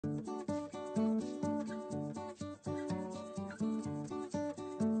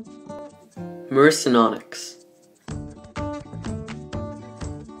Miracinonyx.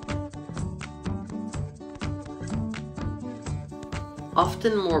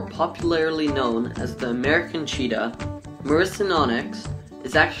 Often more popularly known as the American cheetah, Miracinonyx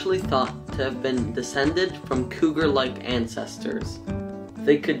is actually thought to have been descended from cougar-like ancestors.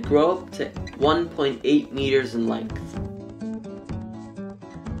 They could grow up to 1.8 meters in length.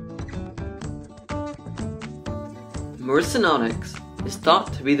 Miracinonyx is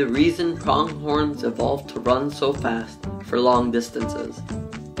thought to be the reason pronghorns evolved to run so fast for long distances.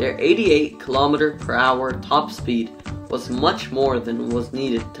 Their 88 km/h top speed was much more than was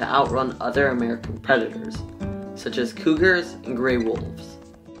needed to outrun other American predators, such as cougars and gray wolves.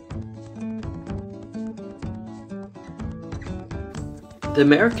 The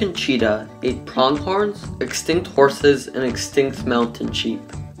American cheetah ate pronghorns, extinct horses, and extinct mountain sheep.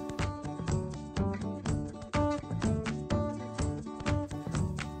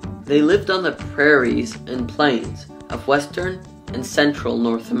 They lived on the prairies and plains of western and central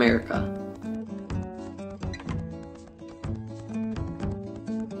North America.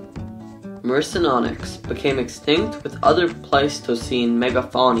 Miracinonyx became extinct with other Pleistocene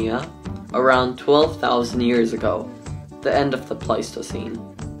megafaunia around 12,000 years ago, the end of the Pleistocene.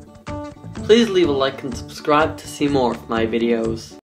 Please leave a like and subscribe to see more of my videos.